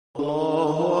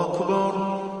الله أكبر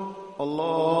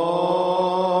الله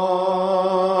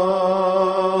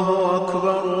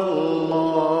أكبر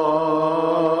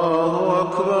الله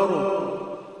أكبر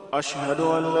أشهد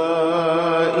أن لا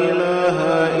إله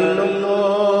إلا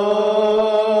الله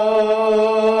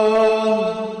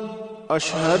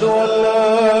أشهد أن لا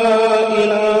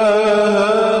إله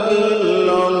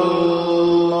إلا الله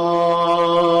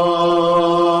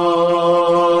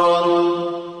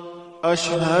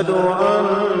أشهد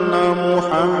أن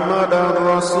محمدا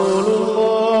رسول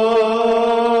الله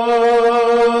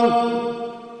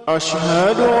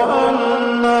أشهد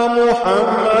أن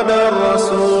محمدا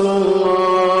رسول الله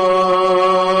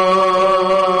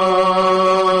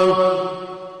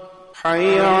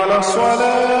حي على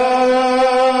الصلاة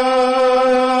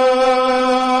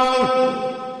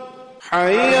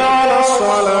حي على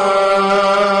الصلاة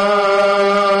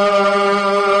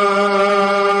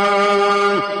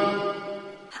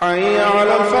حي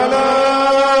على الفلاح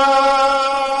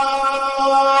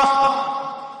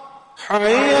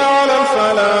حي على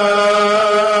الفلاح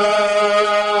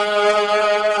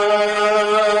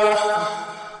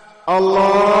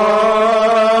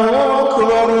الله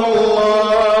أكبر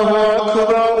الله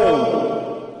أكبر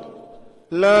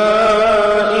لا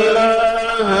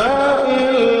إله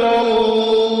إلا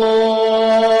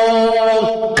الله.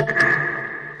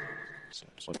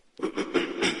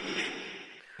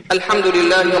 الحمد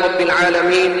لله رب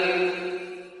العالمين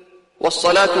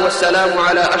والصلاة والسلام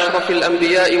على أشرف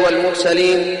الأنبياء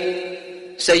والمرسلين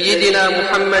سيدنا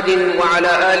محمد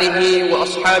وعلى آله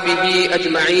وأصحابه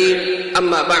أجمعين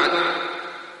أما بعد.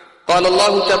 قال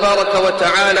الله تبارك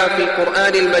وتعالى في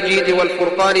القرآن المجيد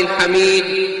والفرقان الحميد: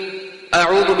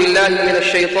 أعوذ بالله من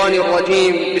الشيطان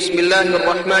الرجيم، بسم الله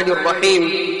الرحمن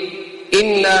الرحيم،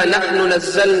 إنا نحن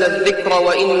نزلنا الذكر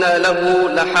وإنا له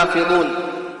لحافظون.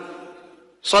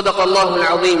 صدق الله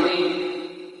العظيم.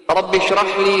 رب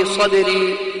اشرح لي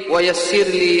صدري ويسر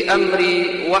لي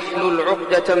أمري واحلل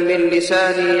عقدة من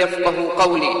لساني يفقه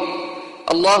قولي.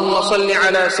 اللهم صل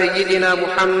على سيدنا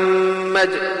محمد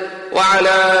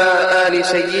وعلى آل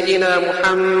سيدنا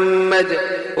محمد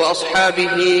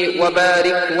وأصحابه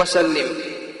وبارك وسلم.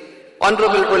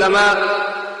 Honorable ulama,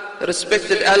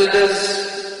 respected elders,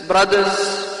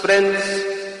 brothers, friends,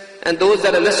 and those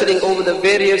that are listening over the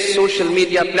various social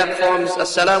media platforms,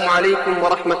 Assalamu alaikum wa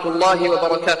rahmatullahi wa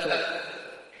barakatuh.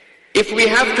 If we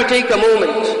have to take a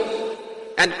moment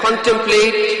and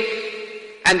contemplate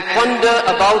and ponder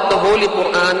about the Holy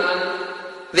Qur'an,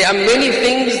 there are many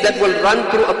things that will run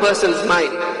through a person's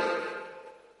mind.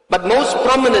 But most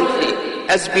prominently,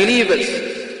 as believers,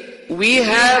 we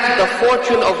have the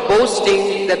fortune of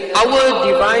boasting that our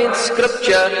divine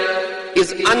scripture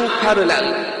is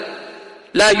unparalleled.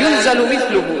 La yunzalu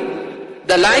mithluhu.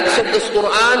 The likes of this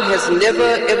Qur'an has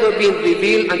never ever been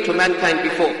revealed unto mankind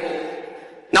before.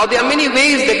 Now there are many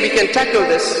ways that we can tackle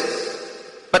this,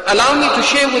 but allow me to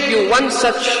share with you one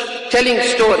such telling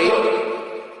story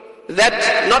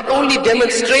that not only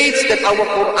demonstrates that our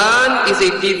Qur'an is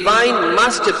a divine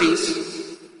masterpiece,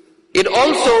 it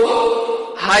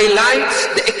also highlights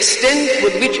the extent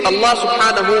with which Allah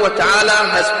subhanahu wa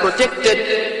ta'ala has protected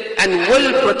and will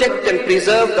protect and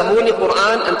preserve the Holy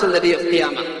Qur'an until the day of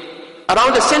Qiyamah.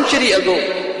 Around a century ago,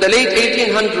 the late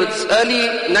 1800s, early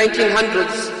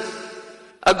 1900s,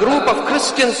 a group of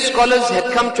Christian scholars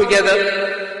had come together.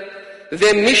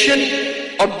 Their mission,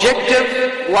 objective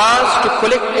was to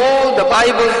collect all the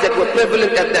Bibles that were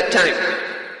prevalent at that time.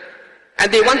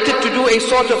 And they wanted to do a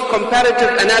sort of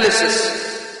comparative analysis.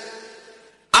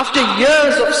 After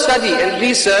years of study and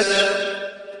research,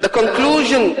 the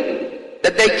conclusion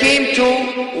that they came to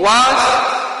was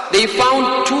they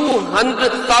found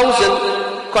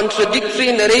 200,000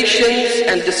 contradictory narrations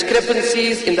and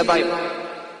discrepancies in the Bible.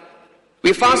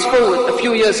 We fast forward a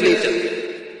few years later.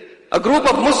 A group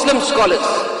of Muslim scholars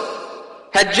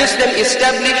had just then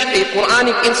established a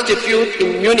Quranic institute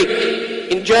in Munich,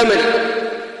 in Germany.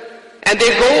 And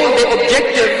their goal, their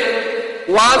objective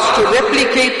was to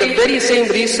replicate the very same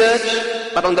research,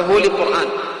 but on the Holy Qur'an.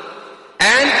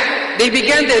 And they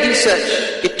began their research.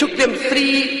 It took them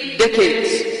 3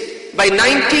 decades. By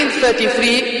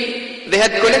 1933, they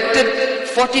had collected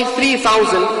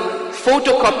 43,000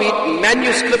 photocopied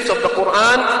manuscripts of the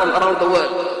Qur'an from around the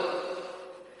world.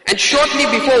 And shortly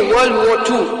before World War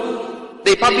II,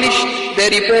 they published their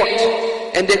report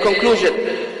and their conclusion.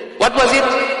 What was it?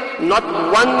 Not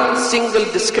one single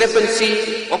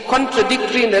discrepancy or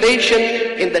contradictory narration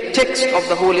in the text of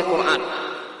the Holy Qur'an.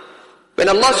 When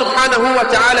Allah subhanahu wa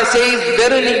ta'ala says,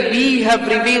 verily we have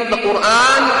revealed the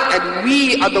Qur'an and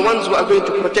we are the ones who are going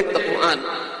to protect the Qur'an.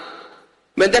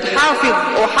 When that hafiz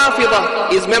or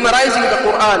hafidah is memorizing the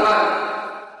Qur'an,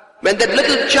 When that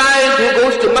little child who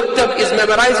goes to maktab is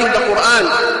memorizing the Qur'an,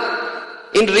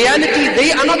 in reality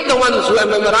they are not the ones who are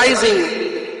memorizing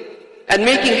and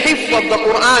making hifz of the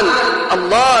Qur'an.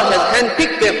 Allah has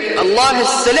handpicked them. Allah has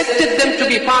selected them to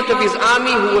be part of His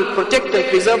army who will protect and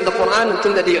preserve the Qur'an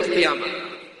until the day of Qiyamah.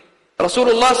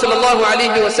 Rasulullah sallallahu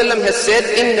alayhi wa sallam has said,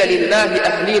 Inna lillahi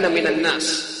ahlina min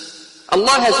al-nas.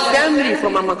 Allah has family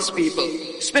from amongst people,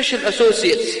 special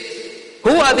associates.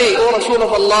 Who are they, O Rasul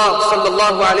of Allah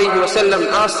sallallahu alayhi wa sallam?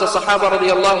 Asked the Sahaba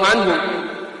radiyallahu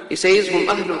anhum. He says, Hum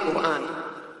ahlul Qur'an,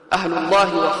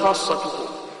 ahlullahi wa khassatuhu.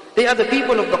 They are the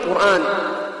people of the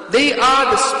Qur'an. They are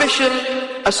the special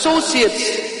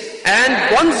associates and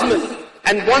bondsmen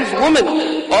and bondswomen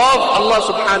of Allah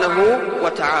subhanahu wa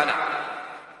ta'ala.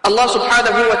 Allah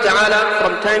subhanahu wa ta'ala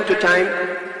from time to time,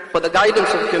 for the guidance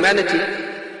of humanity,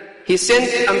 He sent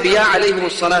Anbiya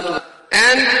alayhimus salatu.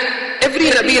 And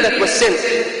every Nabi that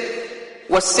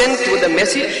was sent with a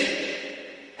message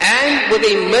and with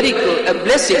a miracle, a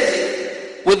blessing,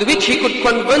 with which he could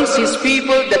convince his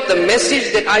people that the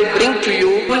message that I bring to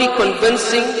you, only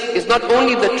convincing, is not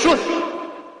only the truth,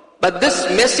 but this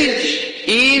message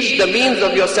is the means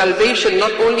of your salvation,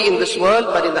 not only in this world,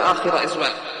 but in the akhirah as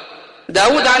well.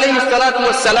 Dawood alayhi salatu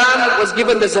wassalam was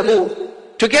given the Zabur.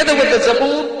 Together with the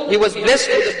Zabur, he was blessed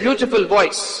with a beautiful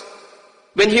voice.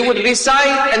 When he would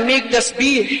recite and make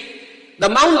tasbih, the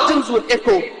mountains would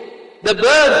echo, the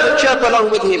birds would chirp along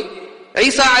with him.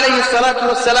 Isa alayhi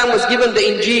salatu wassalam was given the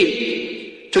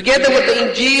Injil. Together with the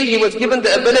Injil, he was given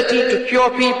the ability to cure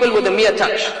people with a mere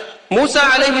touch. Musa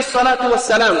alayhi salatu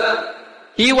wassalam,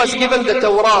 he was given the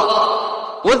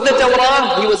Torah. With the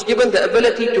Torah, he was given the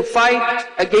ability to fight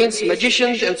against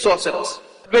magicians and sorcerers.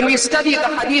 When we study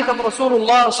the hadith of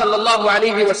Rasulullah sallallahu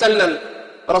alayhi wa sallam,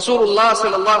 Rasulullah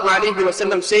sallallahu alayhi wa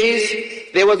sallam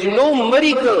says, there was no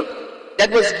miracle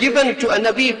that was given to a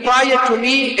Nabi prior to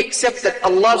me except that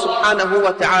Allah subhanahu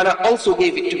wa ta'ala also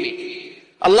gave it to me.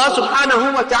 Allah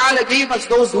subhanahu wa ta'ala gave us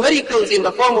those miracles in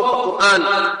the form of the Qur'an.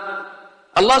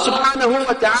 Allah subhanahu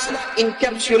wa ta'ala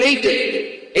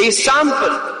encapsulated a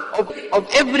sample of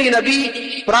every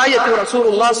Nabi prior to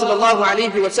Rasulullah sallallahu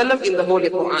alayhi wa sallam in the Holy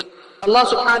Qur'an. Allah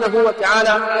subhanahu wa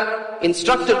ta'ala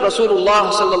instructed Rasulullah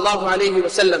sallallahu alayhi wa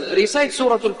sallam, recite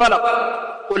Surah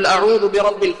Al-Falaq, قُلْ أَعُوذُ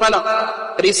بِرَبِّ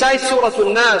الْفَلَقِ, recite Surah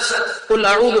Al-Nas, قُلْ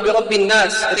أَعُوذُ بِرَبِّ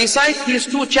النَّاسِ, recite these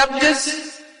two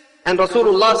chapters, and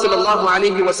Rasulullah sallallahu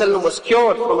alayhi wa sallam was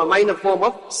cured from a minor form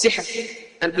of sihr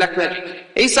and black magic.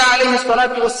 Isa alayhi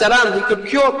salatu was salam, he could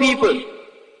cure people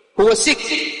who were sick.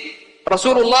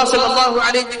 Rasulullah sallallahu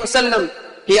alayhi wa sallam,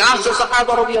 he asked the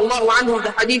Sahaba radiyallahu anhum,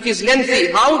 the hadith is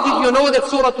lengthy, how did you know that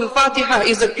Surah Al-Fatiha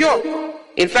is a cure?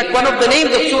 In fact, one of the names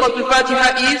of Surah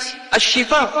Al-Fatiha is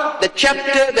Ash-Shifa, the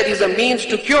chapter that is a means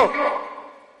to cure.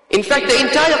 In fact, the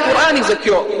entire Qur'an is a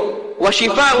cure.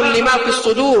 وَشِفَاءٌ لِمَا فِي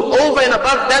الصُّدُورِ. Over and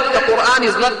above that, the Qur'an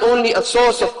is not only a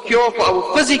source of cure for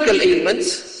our physical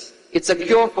ailments, it's a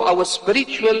cure for our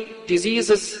spiritual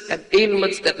diseases and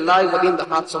ailments that lie within the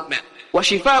hearts of man.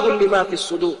 وَشِفَاءٌ لِمَا فِي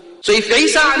الصُّدُورِ. So if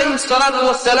Isa alayhi salatu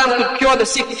wassalam could cure the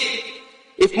sick,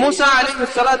 if Musa alayhi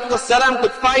salatu wassalam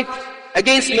could fight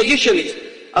against magicians,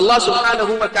 Allah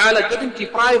subhanahu wa ta'ala didn't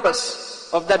deprive us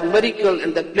of that miracle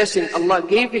and that blessing. Allah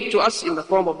gave it to us in the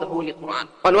form of the Holy Qur'an.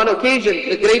 On one occasion,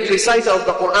 the great reciter of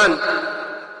the Qur'an,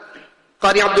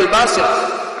 Qari Abdul Basit,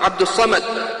 Abdul Samad,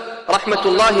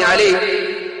 rahmatullahi alayh,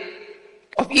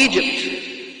 of Egypt,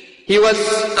 he was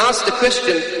asked a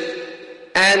question,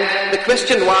 and the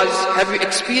question was, have you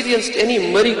experienced any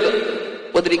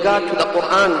miracle with regard to the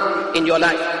Qur'an in your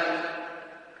life?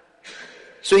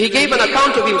 So he gave an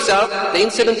account of himself. The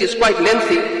incident is quite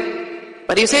lengthy,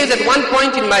 but he says, at one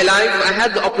point in my life, I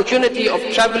had the opportunity of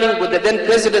traveling with the then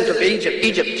president of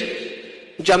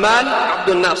Egypt, Jamal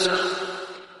Abdel Nasser.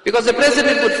 Because the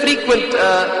president would frequent,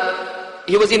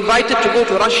 he was invited to go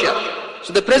to Russia.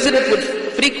 So the president would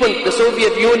frequent the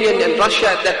Soviet Union and Russia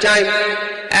at that time,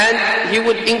 and he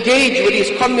would engage with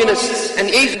his communists, and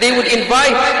they would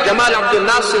invite Jamal Abdel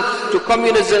Nasser to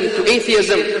communism, to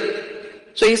atheism.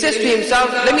 So he says to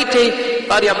himself, let me take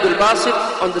Qari Abdul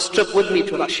Basit on this trip with me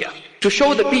to Russia, to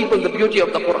show the people the beauty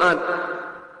of the Qur'an.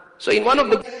 So in one of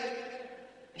the,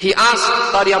 he asked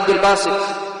Qari Abdul Basit,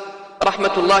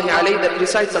 rahmatullahi alayhi, that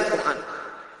recites the Qur'an.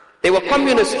 They were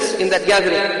communists in that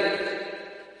gathering.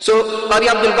 So Qari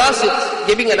Abdul Basit,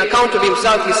 giving an account of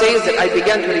himself, he says that I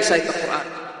began to recite the Qur'an.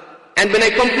 And when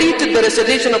I completed the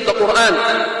recitation of the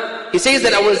Qur'an, he says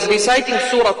that I was reciting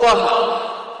Surah Taha,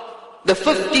 the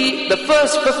first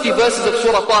 50 verses of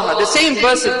Surah Taha, the same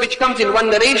verses which comes in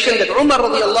one narration that Umar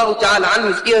radiallahu ta'ala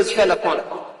anhu's ears fell upon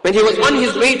when he was on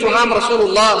his way to harm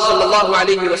Rasulullah sallallahu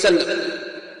alayhi wa sallam.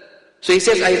 So he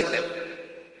says, I read them.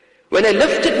 When I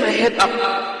lifted my head up,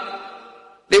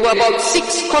 there were about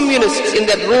 6 communists in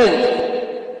that room.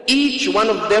 Each one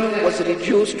of them was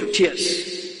reduced to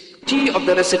tears. Of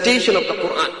the recitation of the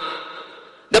Qur'an.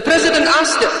 The president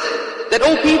asked them that,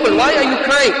 "Oh people, why are you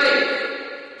crying?"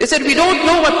 They said, "We don't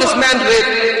know what this man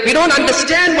read. We don't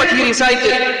understand what he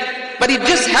recited. But it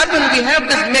just happened, we have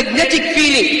this magnetic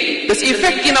feeling, this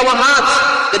effect in our hearts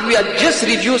that we are just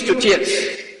reduced to tears.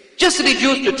 Just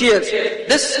reduced to tears."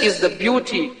 This is the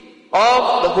beauty of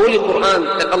the Holy Qur'an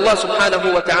that Allah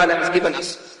subhanahu wa ta'ala has given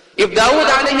us. If Dawood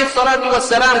alayhi salatu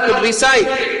wasalam could recite,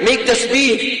 make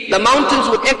tasbih, the mountains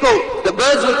would echo, the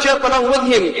birds would chirp along with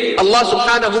him. Allah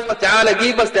subhanahu wa ta'ala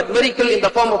gave us that miracle in the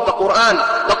form of the Qur'an.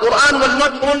 The Qur'an will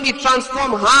not only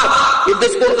transform hearts. If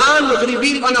this Qur'an was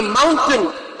revealed on a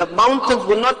mountain, the mountains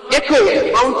will not echo,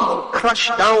 the mountains would crush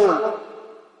down,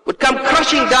 would come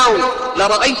crushing down.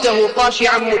 لَرَأَيْتَهُ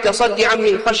خَاشِعًا مُتَصَدِّعًا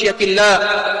مِنْ خَشْيَةِ اللَّهِ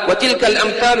وَتِلْكَ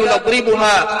الْأَمْثَالُ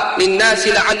نَضْرِبُهَا لِلنَّاسِ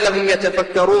لَعَلَّهُمْ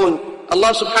يَتَفَكَّرُونَ.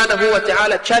 Allah subhanahu wa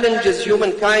ta'ala challenges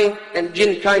humankind and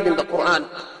jinnkind in the Qur'an.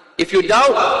 If you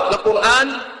doubt the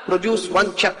Qur'an, produce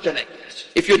one chapter like this.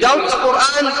 If you doubt the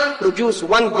Qur'an, produce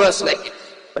one verse like it.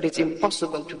 But it's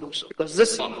impossible to do so. Because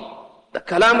this is the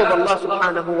kalam of Allah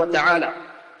subhanahu wa ta'ala.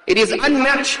 It is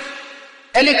unmatched,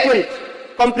 eloquent,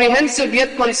 comprehensive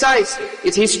yet concise.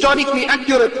 It's historically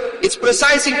accurate. It's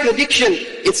precise in prediction.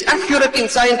 It's accurate in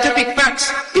scientific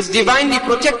facts. It's divinely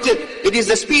protected. It is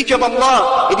the speech of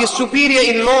Allah. It is superior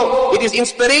in law. It is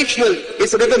inspirational.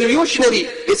 It's revolutionary.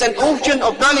 It's an ocean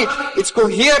of knowledge. It's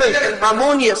coherent and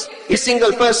harmonious. It's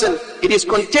single person. It is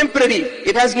contemporary.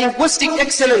 It has linguistic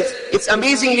excellence. It's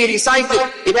amazingly recited.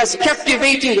 It has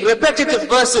captivating, repetitive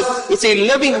verses. It's a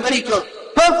living miracle.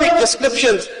 Perfect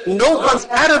descriptions, no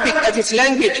Arabic as its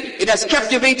language. It has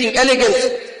captivating elegance,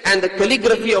 and the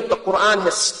calligraphy of the Qur'an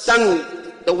has stunned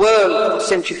the world for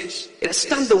centuries. It has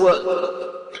stunned the world.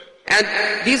 And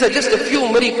these are just a few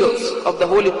miracles of the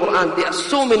Holy Qur'an. There are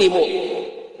so many more.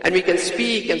 And we can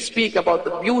speak and speak about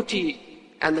the beauty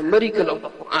and the miracle of the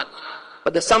Qur'an.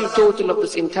 But the sum total of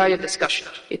this entire discussion,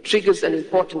 it triggers an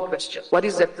important question. What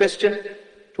is that question?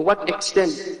 To what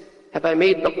extent have I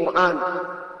made the Qur'an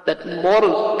that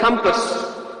moral compass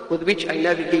with which I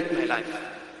navigate my life?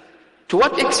 To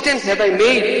what extent have I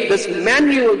made this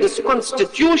manual, this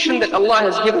constitution that Allah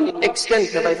has given, to what extent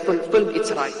have I fulfilled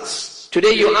its rights?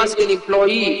 Today you ask an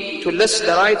employee to list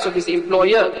the rights of his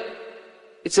employer.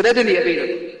 It's readily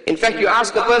available. In fact, you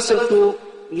ask a person to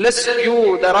list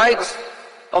you the rights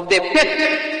of their pet,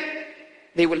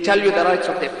 they will tell you the rights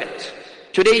of their pet.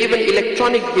 Today even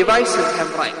electronic devices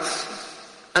have rights.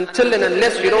 Until and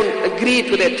unless you don't agree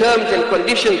to their terms and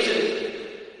conditions,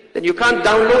 then you can't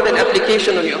download an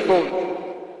application on your phone.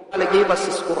 Allah gave us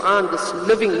this Qur'an, this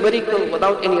living miracle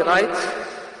without any rights.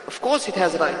 Of course it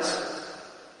has rights.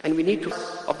 And we need to,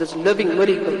 of this living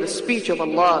miracle, the speech of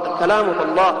Allah, the kalam of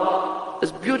Allah,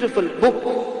 this beautiful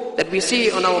book that we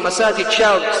see on our masajid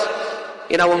shelves,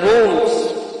 in our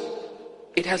homes.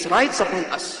 It has rights upon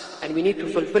us, and we need to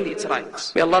fulfill its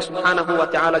rights. May Allah subhanahu wa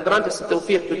ta'ala grant us the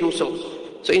tawfiq to do so.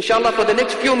 So inshallah, for the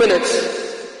next few minutes,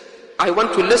 I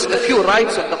want to list a few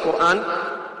rights of the Qur'an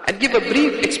and give a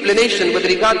brief explanation with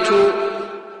regard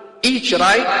to each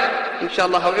right,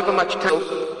 inshallah, however much time.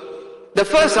 The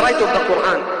first right of the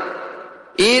Qur'an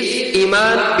is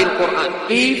Iman bil Qur'an.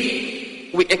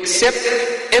 If we accept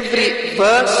every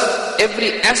verse,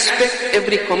 every aspect,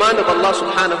 every command of Allah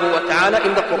subhanahu wa ta'ala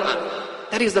in the Qur'an.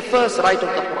 That is the first right of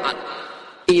the Qur'an.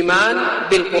 Iman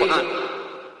bil Qur'an.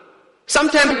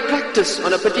 Sometimes practice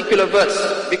on a particular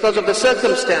verse because of the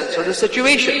circumstance or the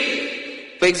situation.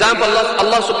 For example,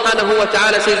 Allah subhanahu wa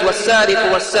ta'ala says, وَالسَّارِقُ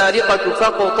وَالسَّارِقَةُ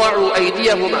فَقُطَعُوا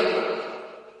أَيْدِيَهُمَا.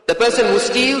 The person who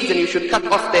steals, then you should cut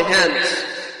off their hands.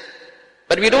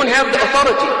 But we don't have the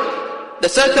authority. The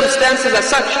circumstances are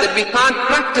such that we can't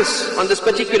practice on this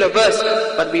particular verse,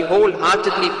 but we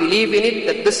wholeheartedly believe in it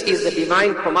that this is the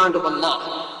divine command of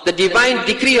Allah, the divine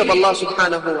decree of Allah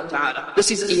subhanahu wa ta'ala. This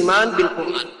is Iman bil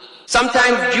Qur'an.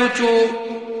 Sometimes due to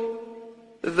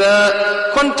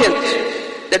the content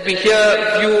that we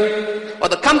hear, view, or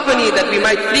the company that we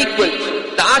might frequent,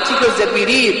 the articles that we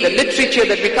read, the literature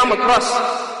that we come across,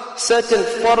 certain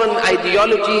foreign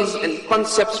ideologies and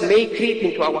concepts may creep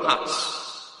into our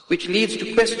hearts, which leads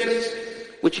to questions,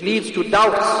 which leads to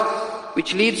doubts,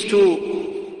 which leads to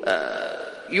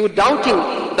you doubting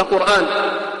the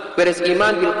Qur'an. Whereas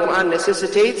Iman bil Qur'an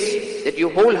necessitates that you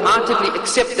wholeheartedly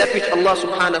accept that which Allah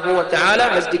subhanahu wa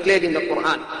ta'ala has declared in the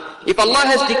Qur'an. If Allah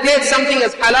has declared something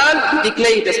as halal,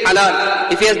 declare it as halal.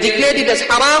 If He has declared it as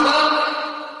haram,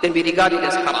 then we regard it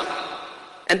as haram.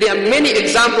 And there are many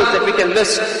examples that we can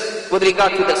list with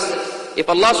regard to this. If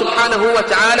Allah subhanahu wa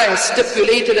ta'ala has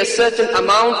stipulated a certain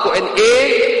amount for an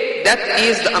A, that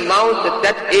is the amount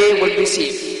that A will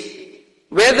receive.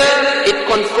 Whether it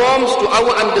conforms to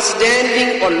our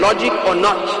understanding or logic or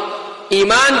not,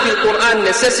 Iman bil Qur'an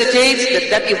necessitates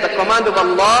that is the command of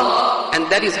Allah, and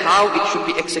that is how it should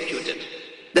be executed.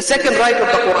 The second right of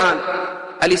the Qur'an,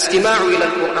 al-istima'u ila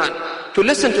al-Qur'an, to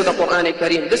listen to the Qur'an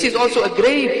al-Kareem. This is also a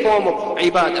great form of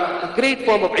ibadah, a great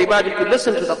form of ibadah to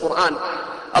listen to the Qur'an.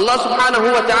 Allah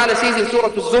subhanahu wa ta'ala says in Surah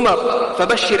Al-Zumar,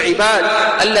 فَبَشِّرْ عِبَادِ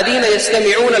الَّذِينَ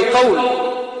يَسْتَمِعُونَ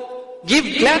الْقَوْلِ. Give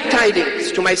glad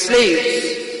tidings to my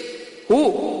slaves.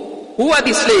 Who are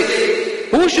these slaves?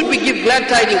 Who should we give glad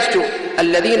tidings to?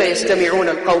 الَّذِينَ يَسْتَمِعُونَ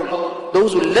الْقَوْلِ.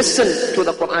 Those who listen to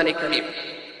the Qur'an al-Kareem.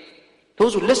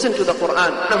 Those who listen to the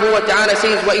Qur'an. Allah Ta'ala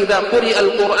says, وَإِذَا قُرِئَ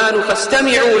الْقُرْآنُ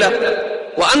فَاسْتَمِعُوا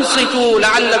لَهُ وَأَنصِتُوا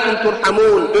لَعَلَّكُمْ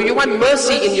تُرْحَمُونَ. Do you want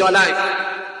mercy in your life?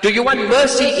 Do you want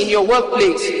mercy in your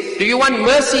workplace? Do you want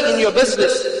mercy in your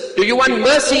business? Do you want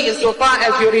mercy insofar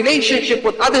as your relationship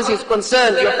with others is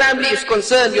concerned, your family is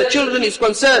concerned, your children is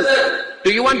concerned?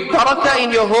 Do you want barakah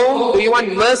in your home? Do you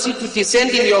want mercy to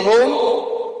descend in your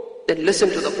home? Then listen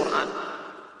to the Qur'an.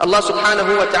 Allah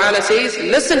subhanahu wa ta'ala says,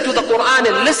 listen to the Qur'an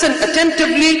and listen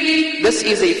attentively. This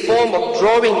is a form of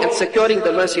drawing and securing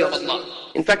the mercy of Allah.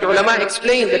 In fact, ulama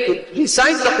explain that to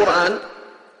recite the Qur'an,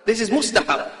 this is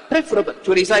mustahab, preferable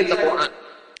to recite the Qur'an.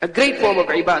 A great form of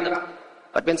ibadah.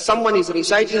 But when someone is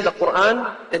reciting the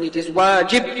Qur'an, then it is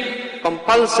wajib,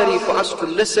 compulsory for us to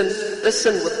listen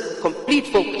with complete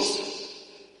focus,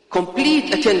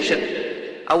 complete attention.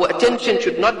 Our attention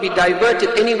should not be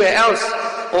diverted anywhere else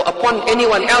or upon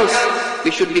anyone else.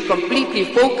 We should be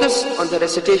completely focused on the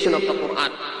recitation of the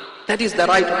Qur'an. That is the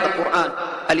right of the Qur'an.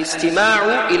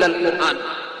 Al-istima'u ila al-Qur'an.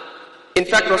 In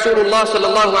fact, Rasulullah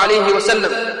sallallahu alayhi wa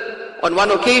sallam, on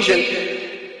one occasion,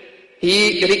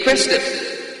 he requested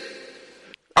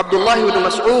Abdullah ibn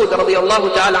Mas'ud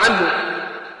radiyallahu ta'ala anhu,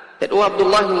 that, "Oh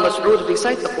Abdullah ibn Mas'ud,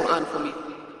 recite the Qur'an for me.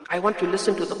 I want to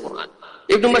listen to the Qur'an."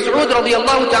 Ibn Mas'ud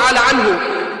radiyallahu ta'ala anhu,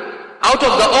 out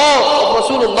of the awe of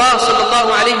Rasulullah sallallahu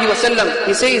alayhi wa sallam,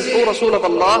 he says, "O Rasul of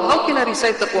Allah, how can I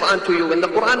recite the Qur'an to you when the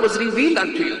Qur'an was revealed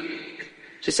unto you?"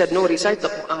 She said, "No, recite the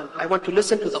Qur'an. I want to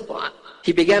listen to the Qur'an."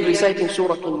 He began reciting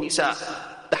Surah An-Nisa.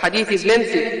 The hadith is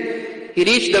lengthy. He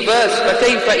reached the verse,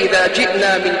 فَكَيْفَ إِذَا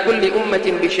جِئْنَا مِنْ كُلِّ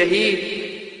أُمَّةٍ بِشَهِيدٍ.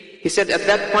 He said, at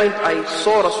that point, I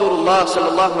saw Rasulullah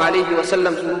sallallahu alayhi wa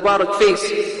sallam's Mubarak face.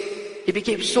 He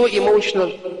became so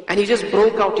emotional and he just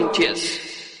broke out in tears.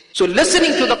 So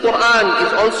listening to the Qur'an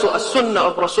is also a sunnah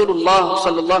of Rasulullah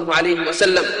sallallahu alayhi wa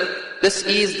sallam. This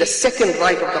is the second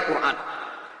right of the Qur'an.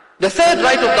 The third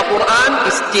right of the Qur'an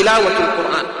is tilawatul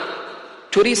Qur'an,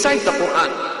 to recite the Qur'an.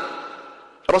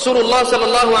 Rasulullah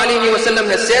sallallahu alayhi wa sallam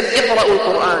has said, "Iqra'ul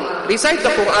Qur'an." Recite the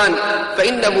Qur'an.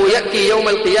 فَإِنَّهُ يَأْتِي يَوْمَ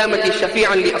الْقِيَامَةِ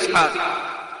شَفِيعًا لِأَصْحَابِهِ.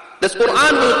 This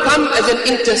Qur'an will come as an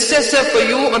intercessor for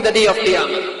you on the day of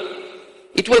Qiyamah.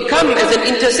 It will come as an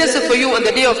intercessor for you on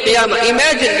the day of Qiyamah.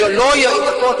 Imagine your lawyer in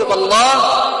the court of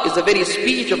Allah is the very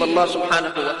speech of Allah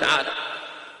subhanahu wa ta'ala.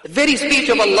 The very speech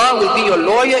of Allah will be your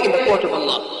lawyer in the court of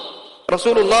Allah.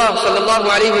 Rasulullah sallallahu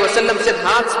alayhi wa sallam said,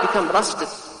 hearts become rusted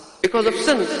because of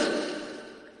sins.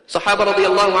 Sahaba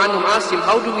radiyallahu anhum asked him,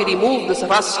 how do we remove this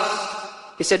rust?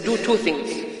 He said, do two things.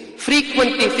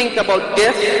 Frequently think about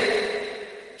death.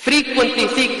 Frequently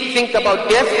think about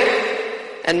death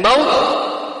and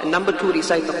mouth. And number two,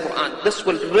 recite the Qur'an. This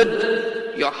will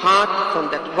rid your heart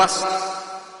from that rust.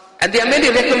 And there are many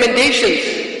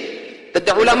recommendations that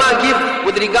the ulama give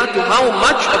with regard to how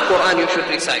much of Qur'an you should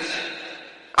recite.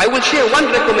 I will share one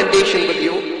recommendation with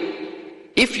you.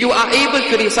 If you are able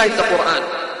to recite the Qur'an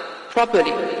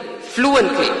properly,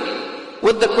 fluently,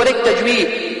 with the correct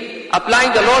tajweed,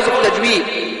 applying the laws of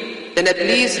tajweed, then at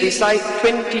least recite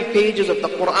 20 pages of the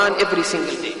Qur'an every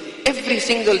single day. Every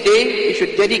single day you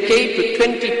should dedicate to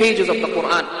 20 pages of the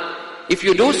Qur'an. If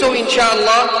you do so,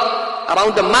 inshallah,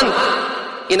 around a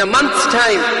month, in a month's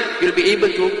time, you'll be able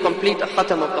to complete a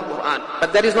khatam of the Qur'an.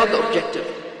 But that is not the objective.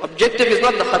 Objective is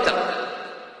not the khatam.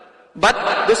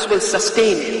 But this will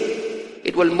sustain you.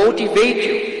 It will motivate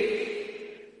you.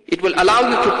 It will allow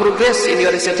you to progress in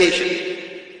your recitation.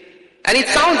 And it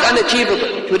sounds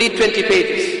unachievable to read 20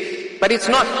 pages, but it's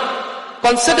not.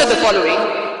 Consider the following.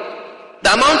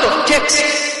 The amount of text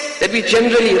that we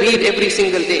generally read every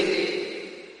single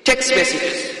day. Text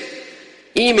messages,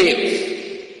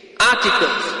 emails,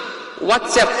 articles,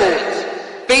 WhatsApp posts,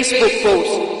 Facebook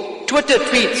posts, Twitter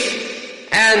tweets,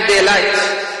 and their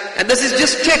likes. And this is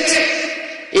just text.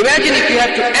 Imagine if you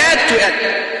have to add to that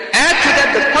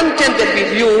the content that we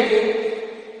view.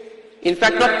 In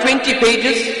fact, not 20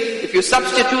 pages, if you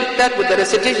substitute that with the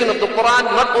recitation of the Qur'an,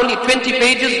 not only 20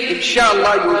 pages,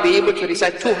 inshallah you will be able to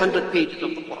recite 200 pages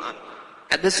of the Qur'an.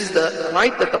 And this is the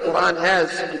right that the Qur'an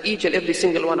has on each and every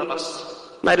single one of us.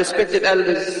 My respected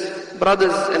elders,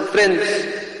 brothers and friends,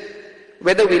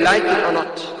 whether we like it or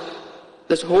not,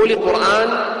 this holy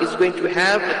Qur'an is going to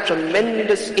have a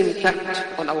tremendous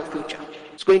impact on our future.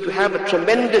 It's going to have a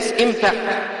tremendous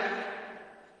impact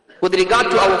with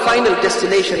regard to our final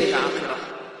destination in the Akhirah.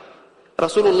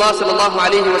 Rasulullah sallallahu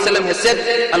alayhi wa sallam has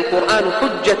said, Al-Qur'an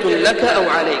hujjatun laka aw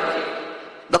alayk.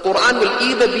 The Qur'an will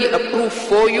either be a proof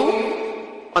for you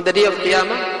on the day of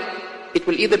Qiyamah, it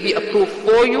will either be a proof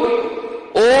for you,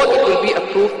 or it will be a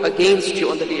proof against you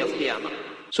on the day of Qiyamah.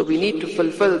 So we need to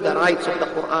fulfill the rights of the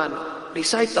Qur'an.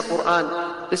 Recite the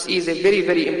Qur'an. This is a very,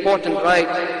 very important right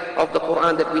of the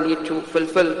Qur'an that we need to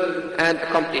fulfill and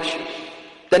accomplish.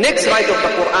 The next right of the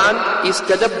Qur'an is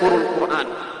tadabburul Qur'an,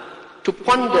 to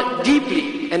ponder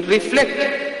deeply and reflect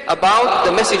about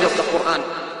the message of the Qur'an.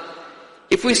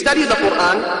 If we study the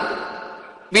Qur'an,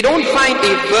 we don't find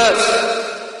a verse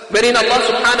wherein Allah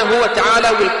subhanahu wa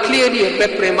ta'ala will clearly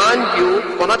reprimand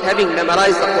you for not having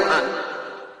memorized the Qur'an.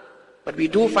 But we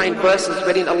do find verses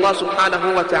wherein Allah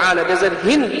subhanahu wa ta'ala, there's a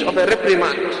hint of a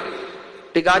reprimand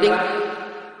regarding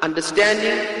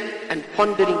understanding and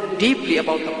pondering deeply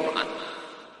about the Qur'an.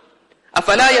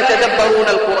 أَفَلَا يَتَدَبَّرُونَ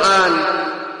الْقُرْآنَ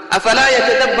أَفَلَا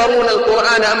يَتَدَبَّرُونَ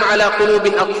الْقُرْآنَ أَمْ عَلَى قُلُوبٍ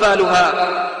أَقْفَالُهَا.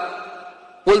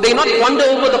 Will they not ponder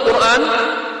over the Qur'an?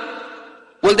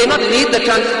 Will they not read the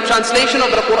translation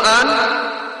of the Qur'an?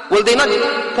 Will they not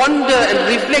ponder and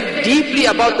reflect deeply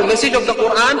about the message of the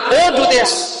Qur'an? Or do they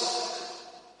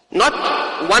not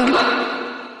one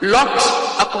locks,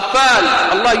 aqfal,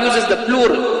 Allah uses the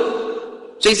plural.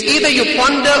 So it's either you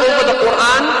ponder over the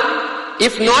Qur'an,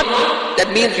 if not,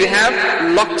 that means you have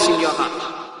locks in your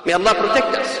heart. May Allah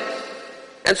protect us.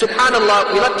 And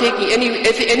subhanallah, we're not taking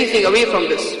anything away from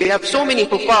this. We have so many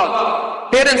kuffar.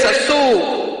 Parents are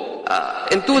so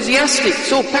enthusiastic,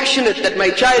 so passionate that my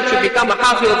child should become a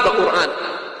hafiz of the Qur'an.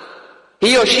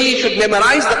 He or she should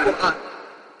memorize the Qur'an.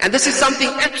 And this is something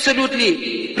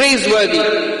absolutely praiseworthy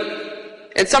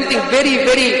and something very,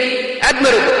 very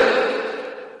admirable.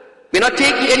 We're not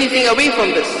taking anything away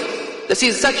from this. This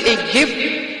is such a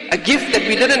gift that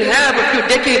we didn't have a few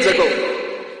decades ago.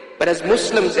 But as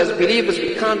Muslims, as believers,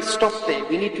 we can't stop there.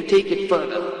 We need to take it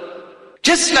further.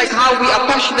 Just like how we are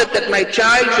passionate that my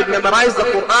child should memorize the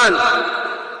Qur'an,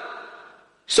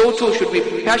 so too should we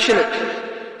be passionate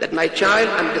that my child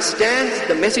understands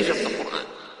the message of the Qur'an.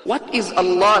 What is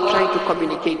Allah trying to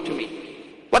communicate to me?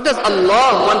 What does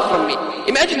Allah want from me?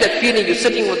 Imagine that feeling, you're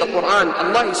sitting with the Qur'an,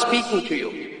 Allah is speaking to you.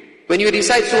 When you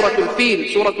recite Surah Al-Fil,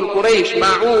 Surah Al-Quraysh,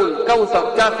 Ma'un,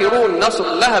 Kawthar, Kafirun, Nasr,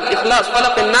 Lahab, Ikhlas,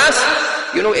 Falaq al-Nas,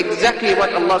 you know exactly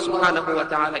what Allah subhanahu wa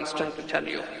ta'ala is trying to tell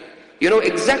you. You know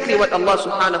exactly what Allah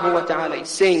subhanahu wa ta'ala is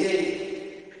saying.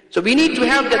 So we need to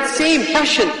have that same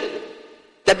passion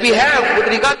that we have with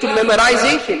regard to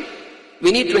memorization.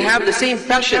 We need to have the same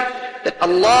passion that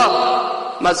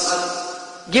Allah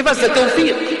must give us the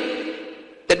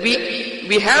tawfiq, that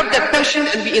we have that passion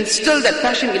and we instill that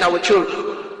passion in our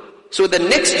children. So the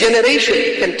next generation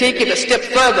can take it a step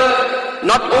further.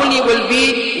 Not only will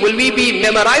we be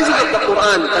memorizing of the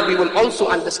Qur'an, but we will also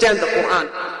understand the Qur'an.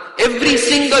 Every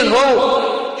single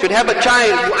home should have a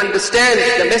child who understands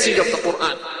the message of the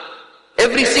Qur'an.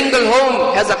 Every single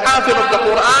home has a hafiz of the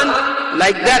Qur'an.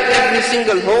 Like that, every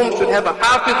single home should have a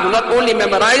hafiz who not only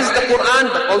memorizes the Qur'an,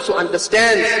 but also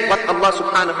understands what Allah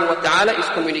subhanahu wa ta'ala is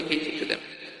communicating to them.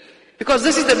 Because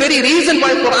this is the very reason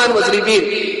why Qur'an was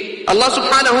revealed. Allah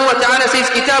subhanahu wa ta'ala says,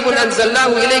 كِتَابٌ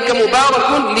أَنزَلْنَاهُ إِلَيْكَ مُبَارَكٌ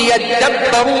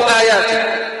لِيَدَّبَّرُوا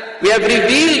آيَاتِهِ. We have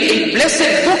revealed a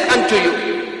blessed book unto you.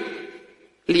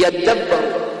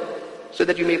 لِيَدَّبَّرُوا, so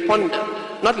that you may ponder.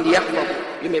 Not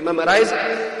لِيَحْفَظُوا, you may memorize.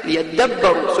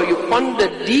 لِيَدَّبَّرُوا, so you ponder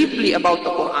deeply about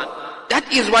the Qur'an.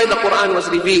 That is why the Qur'an was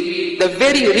revealed. The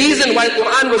very reason why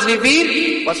Qur'an was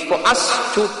revealed was for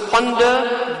us to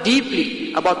ponder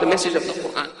deeply about the message of the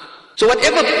Qur'an. So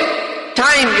whatever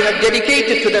time you have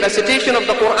dedicated to the recitation of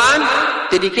the Qur'an,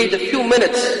 dedicate a few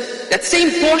minutes. That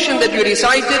same portion that you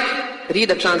recited,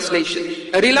 read a translation,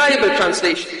 a reliable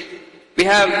translation. We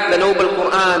have the Noble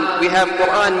Qur'an, we have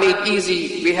Qur'an Made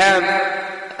Easy, we have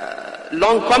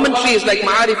long commentaries like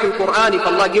Ma'arif al-Qur'an, if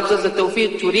Allah gives us the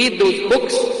tawfiq to read those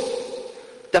books.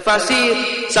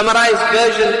 Tafasir, summarized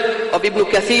version of Ibn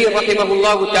Kathir,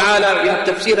 rahimahullah ta'ala, we have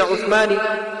Tafsir al-Uthmani.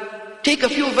 Take a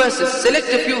few verses, select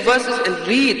a few verses and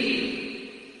read.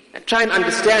 And try and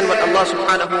understand what Allah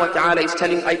subhanahu wa ta'ala is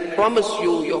telling. I promise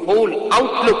you, your whole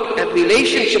outlook and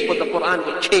relationship with the Qur'an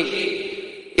will change.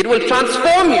 It will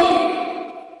transform you.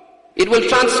 It will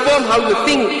transform how you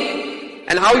think.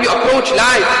 and how you approach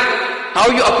life, how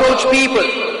you approach people,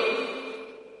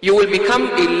 you will become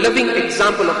a living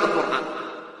example of the Qur'an.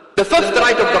 The fifth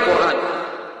right of the Qur'an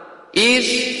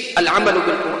is al-amalu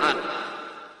bil-Qur'an,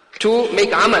 to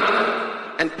make amal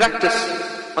and practice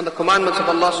on the commandments of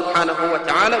Allah subhanahu wa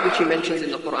ta'ala, which He mentions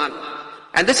in the Qur'an.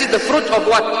 And this is the fruit of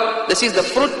what? This is the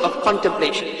fruit of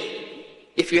contemplation.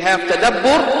 If you have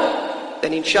tadabbur,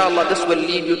 then inshallah this will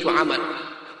lead you to amal.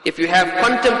 If you have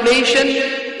contemplation,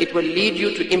 it will lead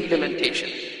you to implementation.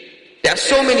 There are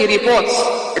so many reports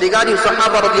regarding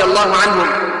Sahaba radiallahu anhum.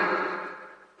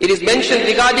 It is mentioned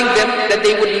regarding them that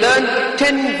they would learn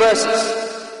 10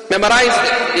 verses, memorize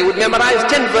them. They would memorize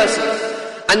 10 verses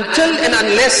until and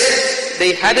unless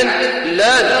they hadn't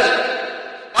learned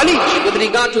knowledge with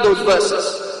regard to those verses,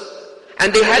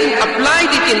 and they hadn't applied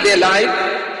it in their life,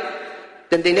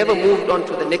 then they never moved on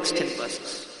to the next 10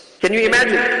 verses. Can you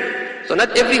imagine? So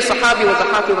not every Sahabi was a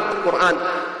Hafiz of the Qur'an.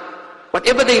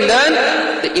 Whatever they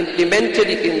learned, they implemented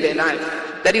it in their life.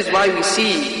 That is why we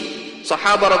see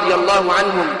Sahaba radiallahu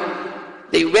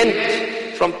anhum, they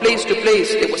went from place to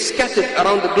place, they were scattered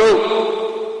around the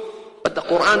globe. But the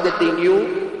Qur'an that they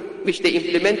knew, which they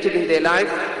implemented in their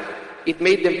life, it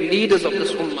made them leaders of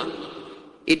this ummah.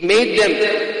 It made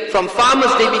them, from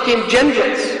farmers they became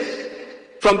generals.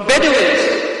 From Bedouins,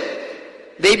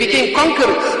 they became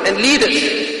conquerors and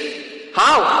leaders.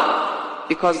 How?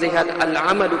 Because they had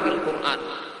al-amalu bil-Qur'an.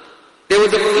 There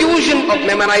was a fusion of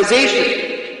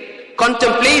memorization,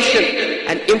 contemplation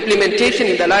and implementation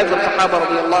in the lives of Sahaba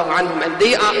radiallahu anhum, and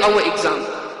they are our example.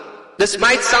 This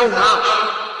might sound harsh,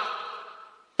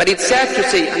 but it's sad to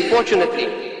say,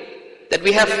 unfortunately, that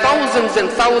we have thousands and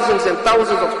thousands and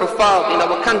thousands of huffaz in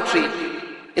our country,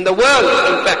 in the world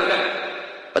in fact.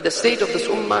 But the state of this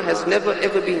ummah has never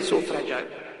ever been so fragile.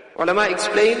 Ulama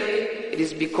explain, it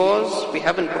is because we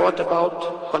haven't brought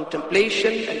about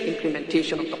contemplation and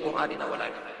implementation of the Qur'an in our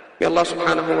life. May Allah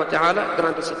subhanahu wa ta'ala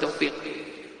grant us a tawfiq.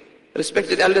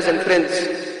 Respected elders and friends,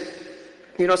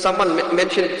 you know, someone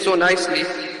mentioned so nicely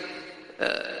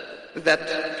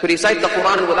that to recite the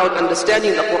Qur'an without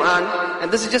understanding the Qur'an,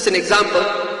 and this is just an example,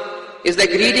 is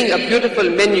like reading a beautiful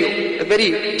menu, a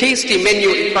very tasty menu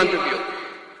in front of you,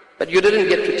 but you didn't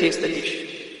get to taste the dish.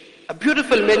 A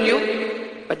beautiful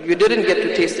menu, but you didn't get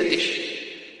to taste the dish.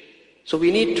 So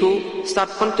we need to start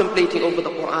contemplating over the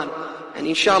Qur'an, and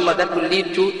inshallah that will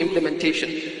lead to implementation.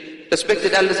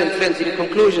 Respected elders and friends, in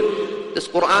conclusion, this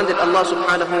Qur'an that Allah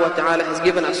subhanahu wa ta'ala has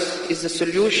given us is the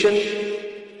solution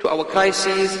to our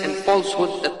crises and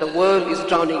falsehoods that the world is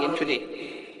drowning in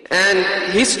today.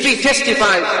 And history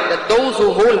testifies that those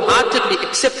who wholeheartedly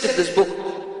accepted this book,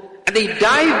 and they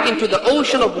dived into the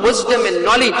ocean of wisdom and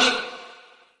knowledge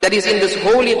that is in this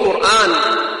holy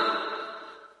Qur'an,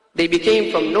 they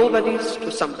became from nobodies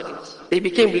to somebodies. They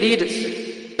became leaders,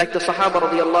 like the Sahaba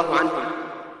radiallahu anhum.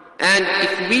 And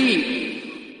if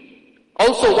we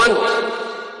also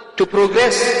want to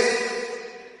progress,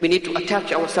 we need to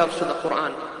attach ourselves to the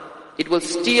Qur'an. It will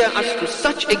steer us to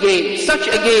such a gain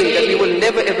that we will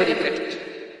never ever regret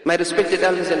it. My respected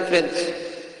elders and friends,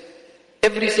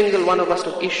 every single one of us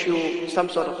will issue some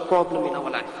sort of problem in our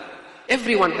life.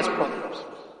 Everyone has problems.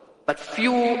 But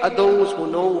few are those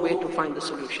who know where to find the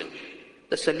solution.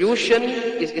 The solution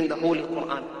is in the Holy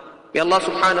Qur'an. May Allah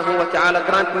subhanahu wa ta'ala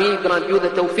grant me, grant you the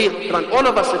tawfiq, grant all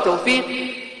of us the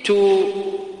tawfiq to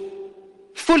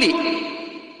fully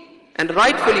and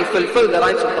rightfully fulfill the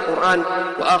rights of the Qur'an.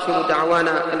 Wa akhiru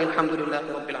da'wana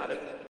alhamdulillahi rabbil alamin.